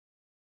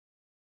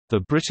The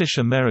British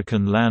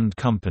American Land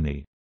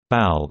Company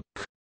 (BALC)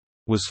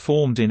 was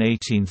formed in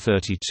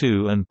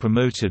 1832 and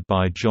promoted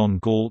by John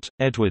Galt,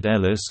 Edward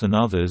Ellis and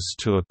others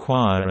to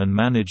acquire and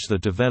manage the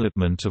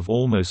development of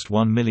almost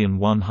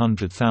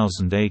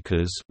 1,100,000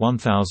 acres,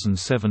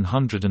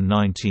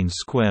 1,719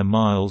 square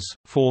miles,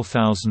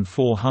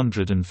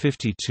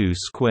 4,452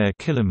 square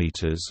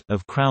kilometers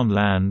of Crown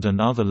land and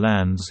other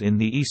lands in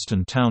the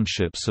eastern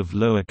townships of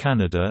Lower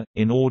Canada,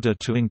 in order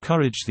to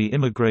encourage the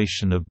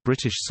immigration of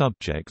British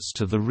subjects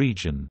to the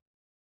region.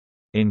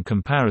 In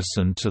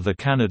comparison to the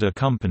Canada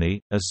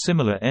Company, a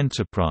similar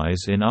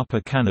enterprise in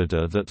Upper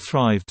Canada that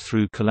thrived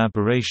through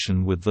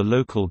collaboration with the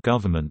local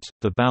government,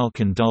 the BALC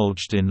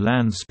indulged in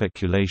land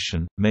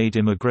speculation, made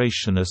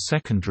immigration a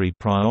secondary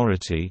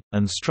priority,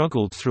 and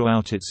struggled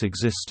throughout its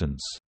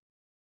existence.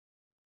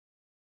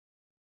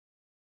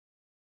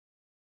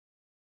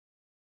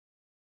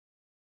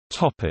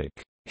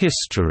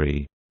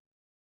 History.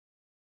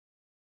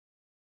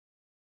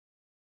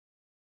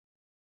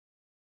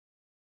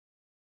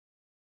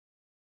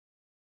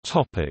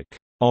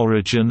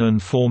 Origin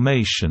and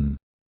formation.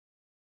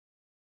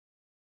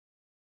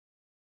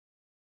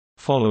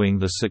 Following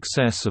the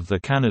success of the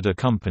Canada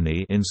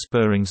Company in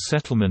spurring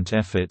settlement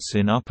efforts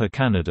in Upper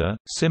Canada,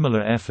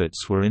 similar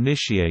efforts were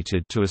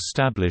initiated to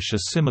establish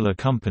a similar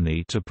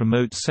company to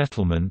promote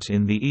settlement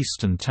in the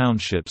eastern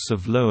townships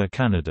of Lower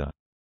Canada.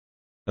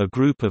 A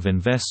group of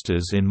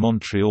investors in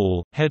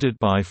Montreal, headed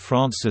by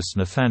Francis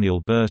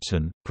Nathaniel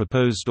Burton,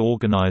 proposed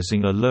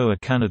organizing a Lower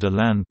Canada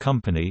Land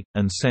Company,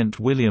 and sent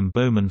William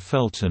Bowman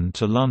Felton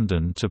to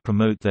London to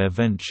promote their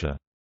venture.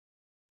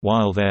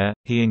 While there,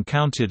 he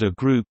encountered a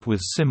group with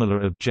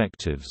similar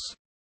objectives.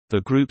 The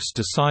groups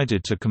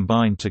decided to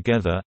combine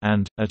together,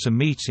 and, at a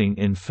meeting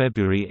in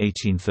February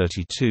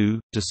 1832,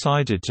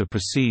 decided to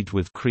proceed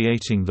with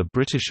creating the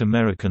British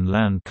American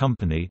Land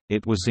Company.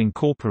 It was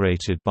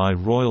incorporated by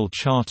Royal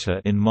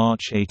Charter in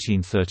March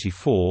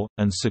 1834,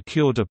 and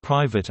secured a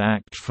private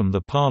act from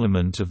the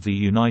Parliament of the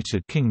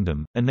United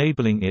Kingdom,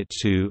 enabling it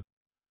to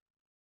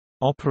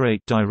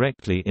operate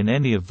directly in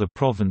any of the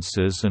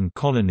provinces and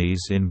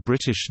colonies in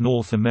British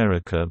North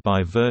America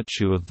by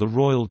virtue of the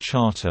Royal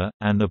Charter,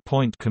 and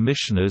appoint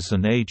commissioners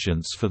and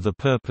agents for the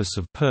purpose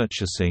of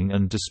purchasing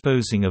and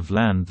disposing of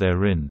land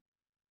therein.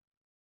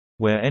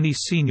 Where any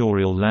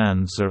seigneurial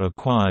lands are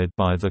acquired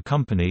by the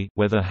company,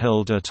 whether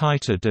held a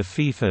titre de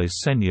fief et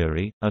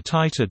seigneurie, a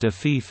titre de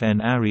fief en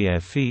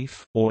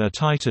arrière-fief, or a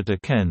titre de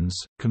quens,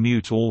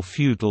 commute all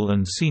feudal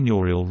and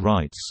seigneurial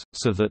rights,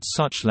 so that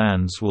such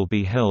lands will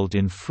be held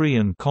in free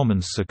and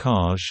common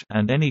socage,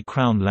 and any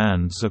crown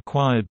lands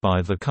acquired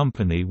by the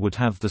company would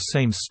have the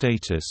same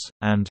status,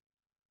 and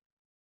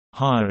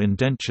hire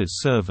indentured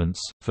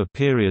servants, for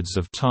periods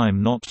of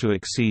time not to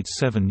exceed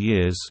 7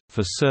 years,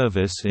 for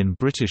service in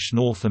British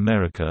North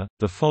America.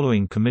 The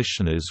following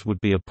commissioners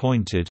would be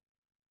appointed: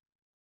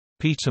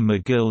 Peter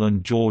McGill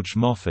and George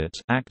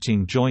Moffat,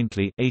 acting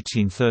jointly,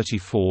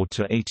 1834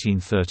 to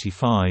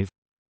 1835.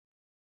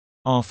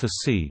 Arthur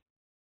C.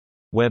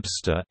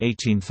 Webster,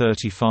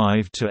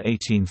 1835 to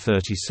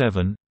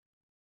 1837.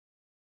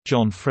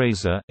 John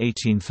Fraser,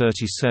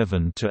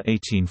 1837 to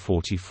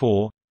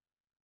 1844.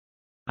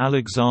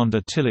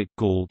 Alexander Tilloch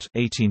Galt,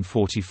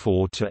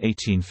 1844 to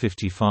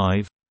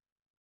 1855.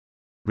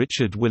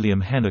 Richard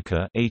William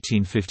Henniker,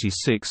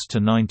 1856 to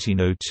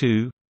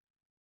 1902.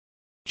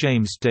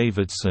 James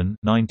Davidson,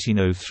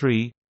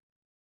 1903.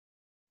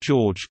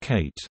 George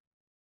Cate.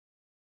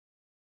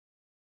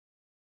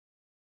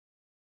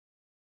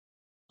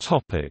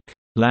 Topic: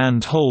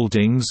 Land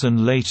holdings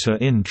and later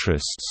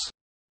interests.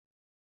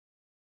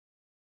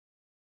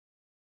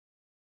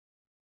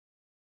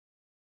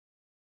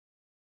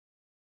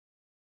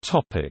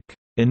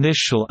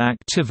 Initial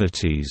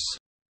activities.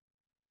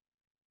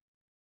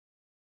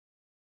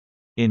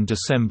 In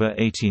December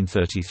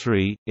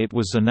 1833, it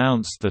was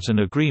announced that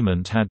an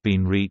agreement had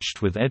been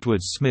reached with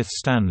Edward Smith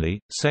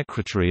Stanley,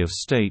 Secretary of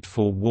State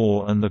for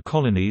War and the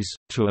Colonies,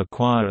 to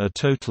acquire a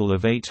total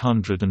of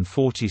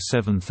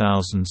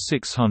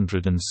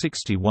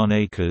 847,661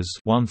 acres,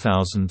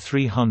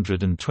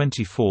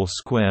 1,324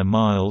 square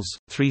miles,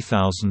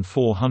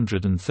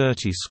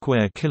 3,430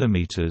 square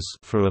kilometers,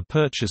 for a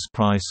purchase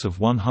price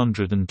of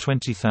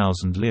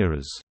 120,000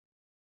 liras.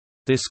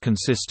 This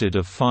consisted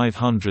of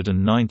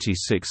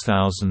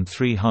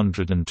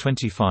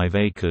 596,325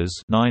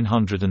 acres,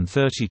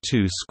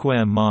 932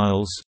 square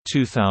miles,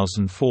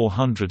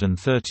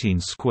 2,413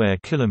 square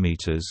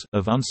kilometers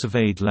of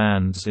unsurveyed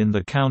lands in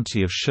the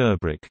county of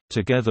Sherbrooke,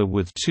 together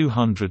with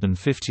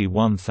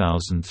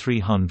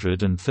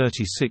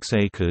 251,336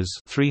 acres,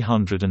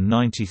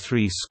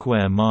 393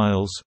 square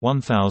miles,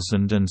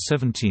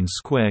 1,017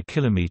 square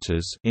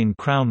kilometers in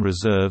Crown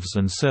reserves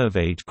and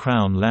surveyed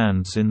Crown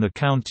lands in the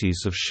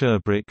counties of Sherbrooke,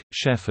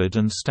 Shefford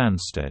and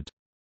Stansted.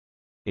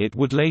 It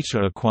would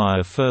later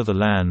acquire further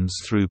lands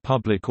through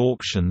public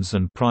auctions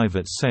and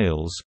private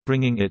sales,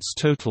 bringing its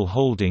total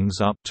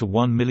holdings up to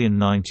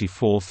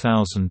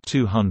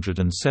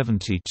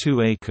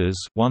 1,094,272 acres,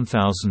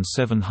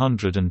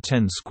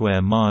 1,710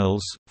 square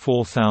miles,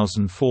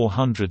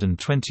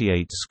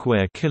 4,428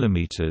 square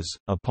kilometers.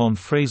 Upon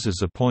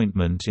Fraser's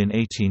appointment in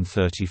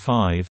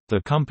 1835,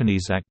 the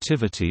company's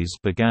activities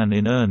began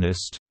in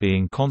earnest,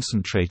 being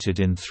concentrated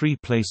in three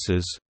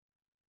places: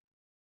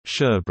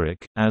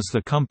 Sherbrooke, as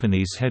the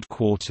company's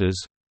headquarters;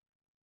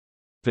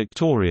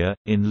 Victoria,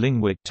 in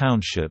Lingwick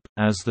Township,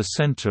 as the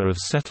centre of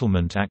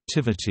settlement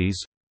activities;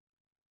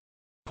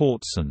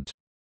 Port St.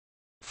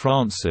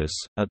 Francis,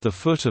 at the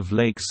foot of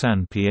Lake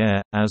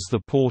Saint-Pierre, as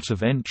the port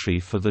of entry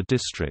for the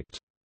district.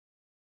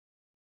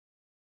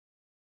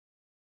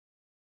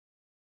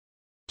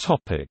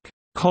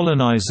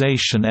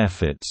 Colonization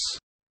efforts.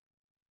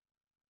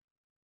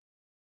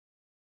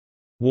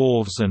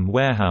 Wharves and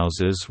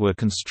warehouses were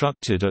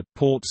constructed at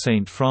Port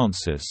St.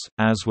 Francis,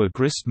 as were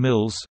grist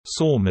mills,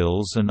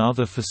 sawmills and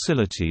other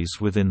facilities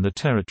within the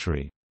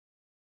territory.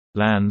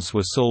 Lands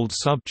were sold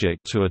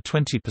subject to a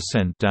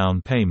 20%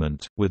 down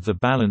payment, with the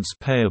balance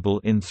payable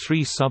in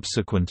 3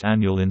 subsequent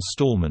annual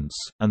installments,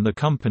 and the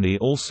company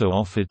also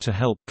offered to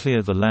help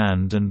clear the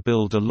land and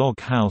build a log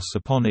house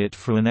upon it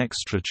for an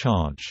extra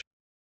charge.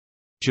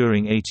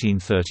 During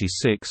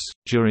 1836,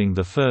 during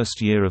the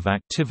first year of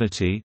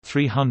activity,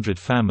 300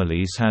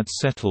 families had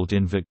settled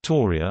in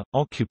Victoria,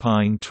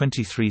 occupying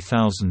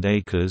 23,000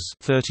 acres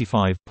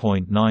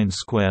 (35.9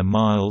 square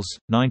miles,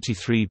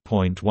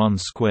 93.1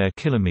 square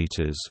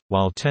kilometers),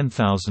 while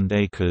 10,000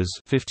 acres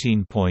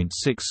 (15.6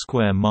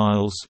 square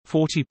miles,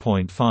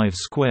 40.5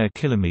 square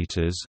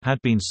kilometers) had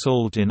been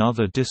sold in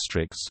other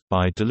districts.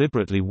 By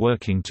deliberately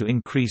working to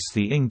increase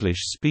the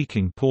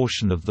English-speaking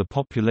portion of the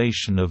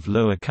population of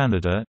Lower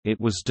Canada, it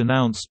was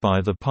denounced by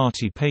the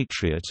party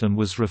Patriot and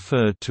was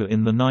referred to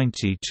in the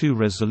 92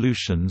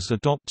 resolutions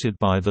adopted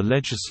by the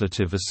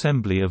Legislative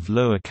Assembly of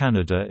Lower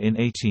Canada in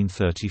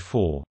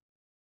 1834.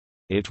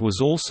 It was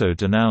also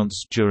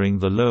denounced during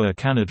the Lower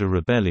Canada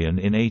Rebellion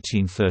in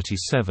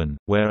 1837,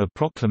 where a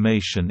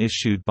proclamation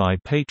issued by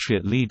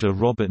Patriot leader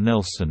Robert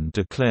Nelson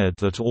declared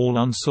that all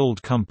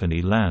unsold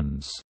company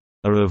lands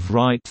are of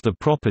right the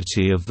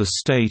property of the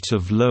state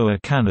of Lower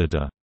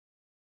Canada.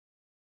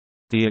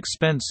 The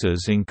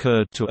expenses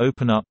incurred to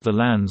open up the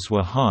lands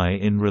were high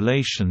in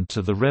relation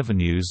to the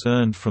revenues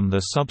earned from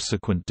their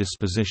subsequent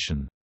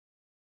disposition.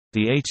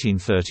 The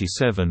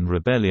 1837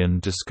 rebellion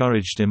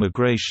discouraged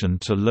immigration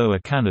to Lower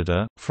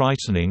Canada,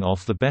 frightening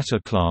off the better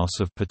class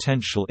of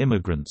potential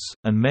immigrants,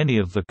 and many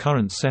of the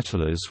current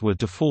settlers were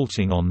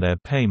defaulting on their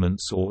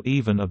payments or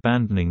even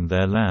abandoning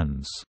their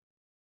lands.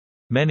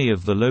 Many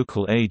of the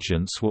local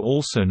agents were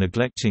also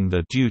neglecting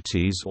their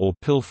duties or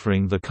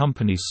pilfering the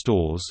company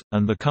stores,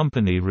 and the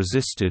company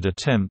resisted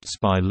attempts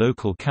by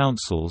local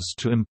councils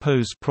to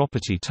impose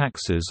property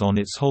taxes on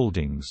its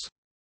holdings.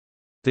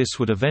 This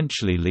would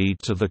eventually lead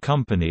to the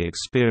company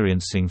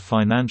experiencing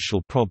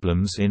financial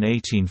problems in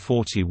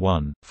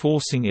 1841,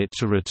 forcing it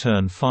to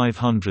return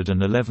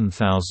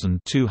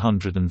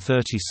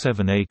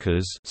 511,237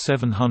 acres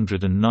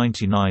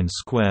 (799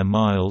 square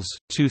miles,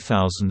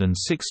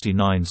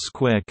 2,069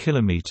 square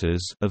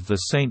kilometers) of the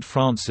St.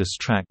 Francis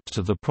Tract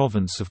to the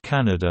province of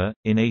Canada.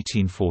 In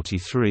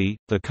 1843,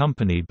 the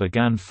company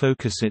began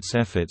focus its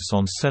efforts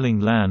on selling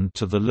land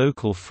to the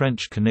local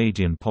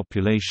French-Canadian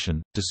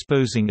population,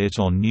 disposing it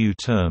on new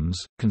terms,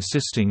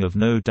 consisting of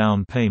no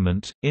down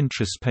payment,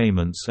 interest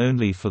payments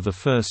only for the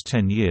first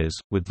 10 years,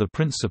 with the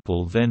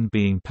principal then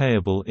being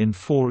payable in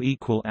 4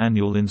 equal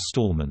annual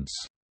installments.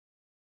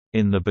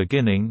 In the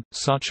beginning,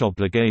 such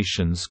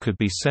obligations could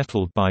be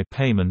settled by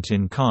payment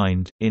in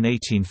kind. In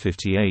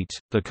 1858,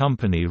 the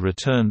company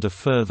returned a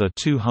further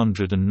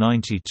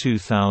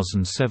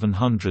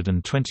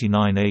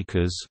 292,729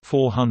 acres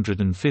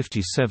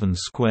 (457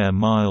 square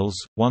miles,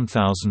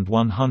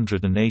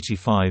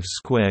 1,185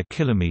 square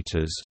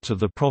kilometers) to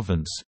the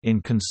province, in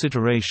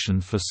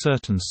consideration for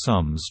certain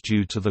sums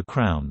due to the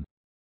Crown.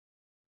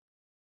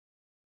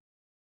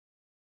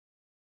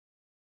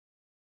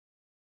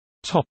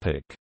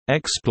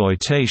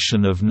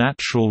 Exploitation of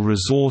natural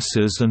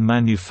resources and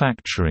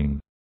manufacturing.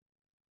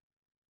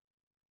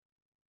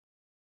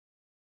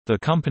 The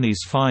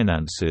company's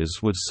finances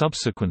would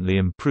subsequently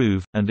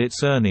improve, and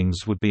its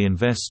earnings would be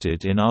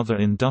invested in other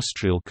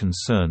industrial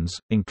concerns,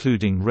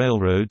 including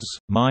railroads,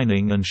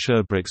 mining and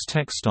Sherbrooke's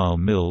textile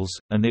mills,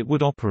 and it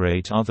would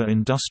operate other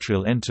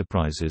industrial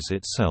enterprises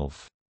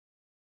itself.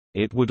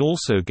 It would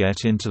also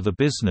get into the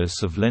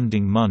business of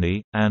lending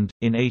money, and,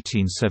 in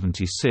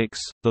 1876,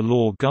 the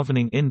law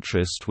governing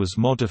interest was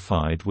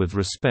modified with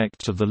respect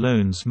to the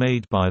loans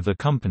made by the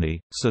company,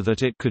 so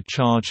that it could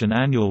charge an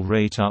annual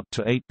rate up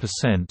to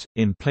 8%,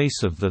 in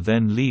place of the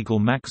then legal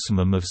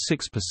maximum of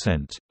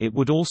 6%. It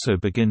would also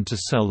begin to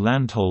sell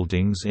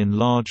landholdings in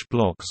large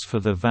blocks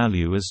for their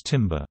value as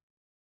timber.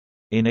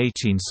 In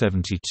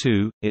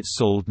 1872, it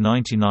sold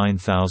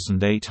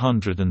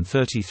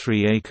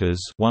 99,833 acres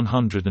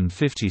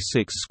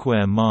 (156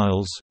 square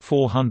miles,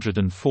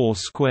 404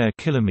 square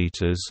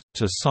kilometers)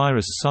 to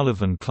Cyrus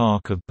Sullivan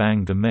Clark of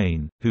Bangor,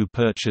 Maine, who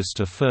purchased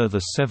a further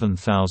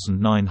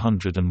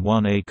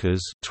 7,901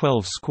 acres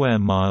 (12 square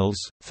miles,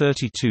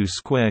 32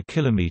 square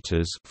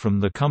kilometers) from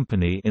the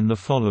company in the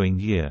following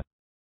year.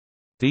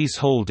 These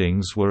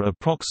holdings were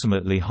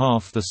approximately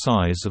half the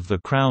size of the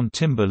Crown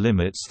timber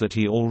limits that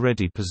he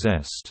already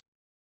possessed.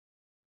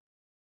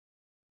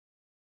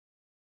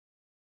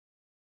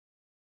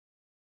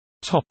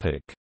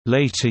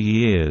 Later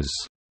years.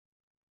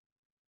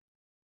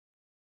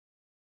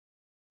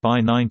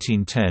 By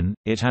 1910,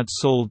 it had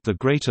sold the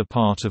greater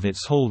part of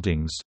its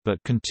holdings,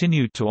 but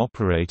continued to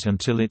operate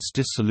until its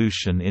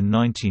dissolution in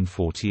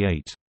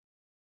 1948.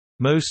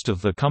 Most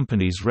of the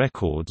company's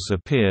records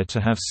appear to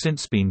have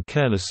since been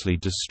carelessly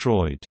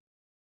destroyed.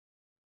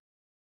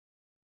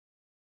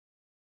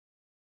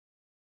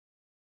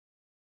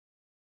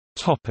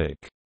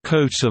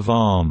 Coat of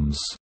arms.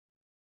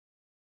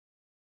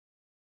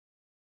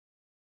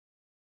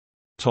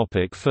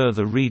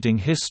 Further reading: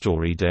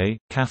 History Day,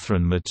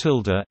 Catherine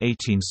Matilda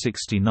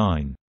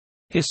 1869.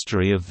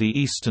 History of the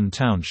Eastern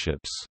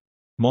Townships.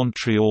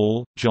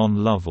 Montreal,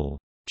 John Lovell.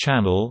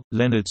 Channel,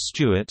 Leonard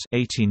Stewart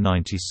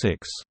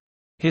 1896.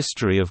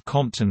 History of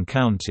Compton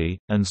County,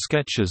 and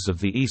Sketches of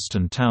the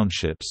Eastern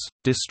Townships,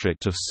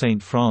 District of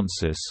St.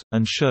 Francis,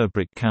 and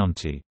Sherbrooke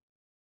County.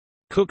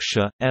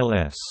 Cooksher,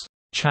 L.S.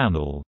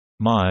 Channel.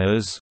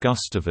 Myers,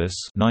 Gustavus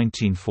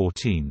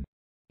 1914.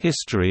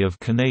 History of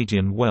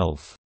Canadian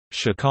Wealth.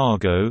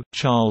 Chicago,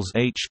 Charles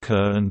H.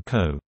 Kerr &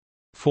 Co.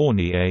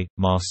 Fournier,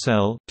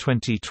 Marcel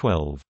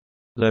 2012.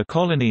 La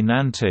colonie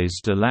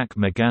nantaise de Lac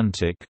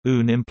Mégantic,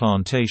 une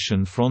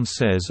implantation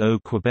française au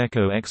Québec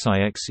au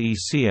XIXe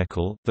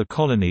siècle. The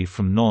colony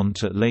from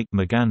Nantes at Lake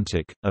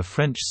Mégantic, a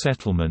French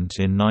settlement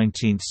in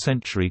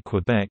 19th-century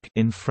Quebec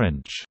in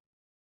French.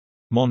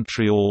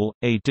 Montreal,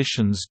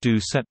 Éditions du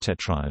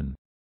Septentrion.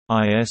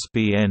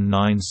 ISBN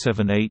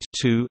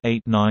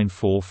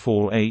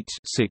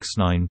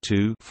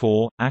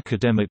 978-2-89448-692-4,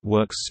 Academic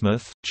Works.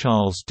 Smith,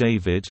 Charles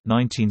David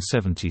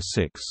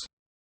 1976.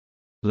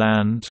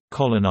 Land,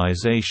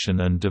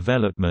 Colonization and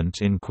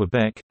Development in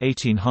Quebec,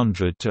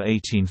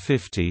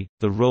 1800–1850,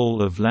 The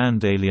Role of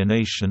Land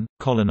Alienation,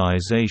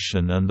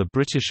 Colonization and the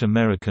British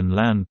American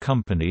Land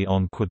Company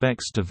on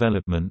Quebec's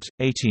Development,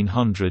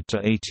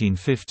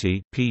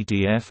 1800–1850,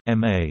 PDF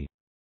M.A.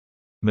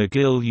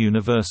 McGill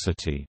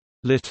University.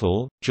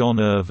 Little, John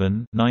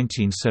Irvin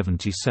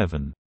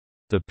 1977.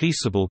 The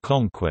Peaceable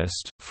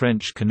Conquest,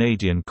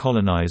 French-Canadian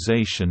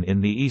Colonization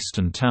in the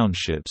Eastern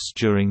Townships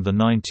During the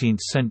 19th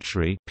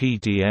Century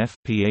PDF,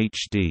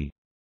 Ph.D.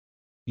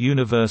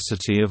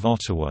 University of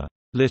Ottawa.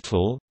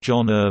 Little,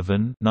 John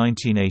Irvin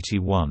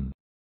 1981.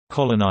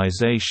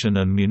 Colonization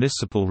and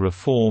Municipal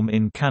Reform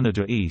in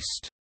Canada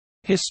East.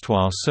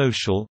 Histoire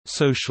sociale,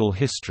 Social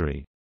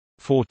History.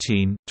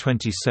 14,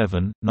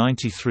 27,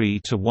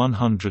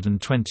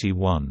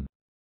 93–121.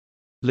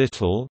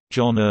 Little,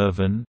 John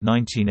Irvin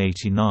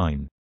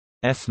 1989.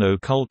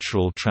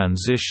 Ethno-Cultural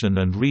Transition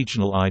and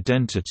Regional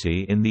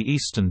Identity in the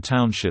Eastern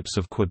Townships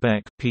of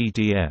Quebec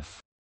PDF.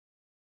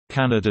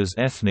 Canada's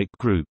Ethnic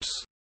Groups.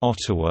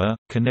 Ottawa,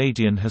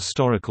 Canadian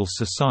Historical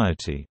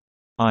Society.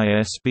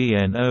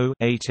 ISBN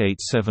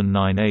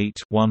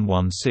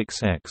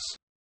 0-88798-116-X.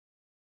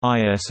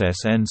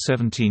 ISSN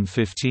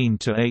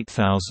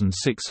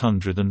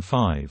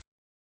 1715–8605.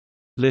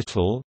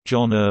 Little,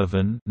 John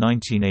Irvin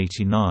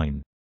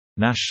 1989.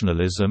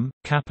 Nationalism,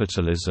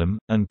 Capitalism,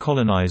 and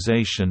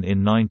Colonization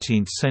in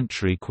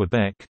 19th-Century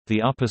Quebec,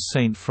 the Upper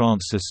St.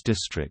 Francis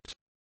District.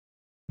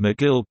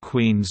 McGill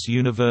Queen's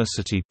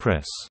University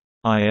Press.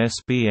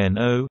 ISBN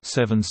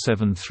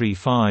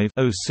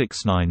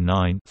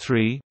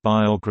 0-7735-0699-3,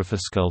 Biographer.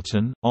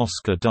 Skelton,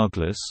 Oscar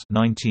Douglas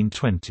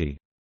 1920.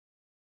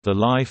 The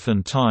Life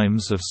and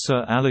Times of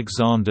Sir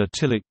Alexander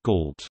Tilloch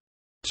Galt.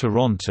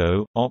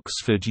 Toronto,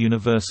 Oxford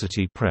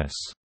University Press.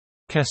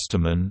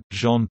 Kesterman,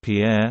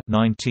 Jean-Pierre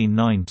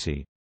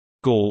 1990.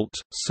 Galt,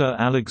 Sir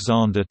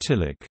Alexander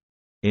Tilloch.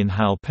 In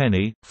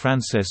Halpenny,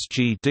 Frances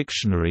G.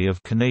 Dictionary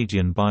of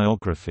Canadian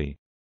Biography.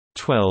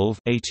 12,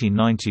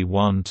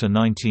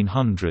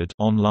 1891–1900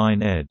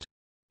 online ed.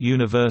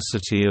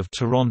 University of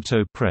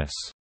Toronto Press.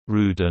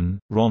 Rudin,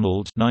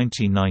 Ronald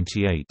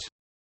 1998.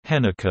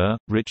 Henniker,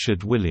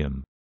 Richard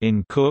William.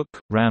 In Cook,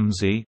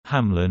 Ramsay,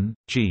 Hamlin,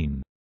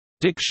 Jean.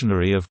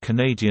 Dictionary of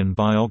Canadian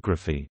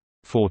Biography.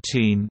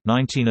 14,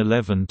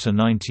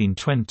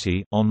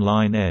 1911–1920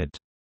 online ed.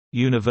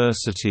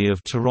 University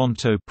of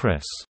Toronto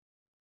Press.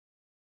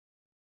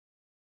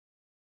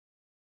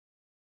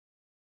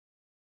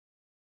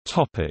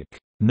 Topic: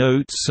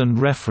 Notes and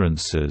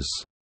references.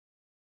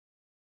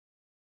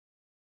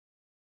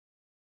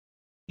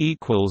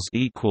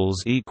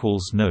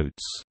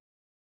 Notes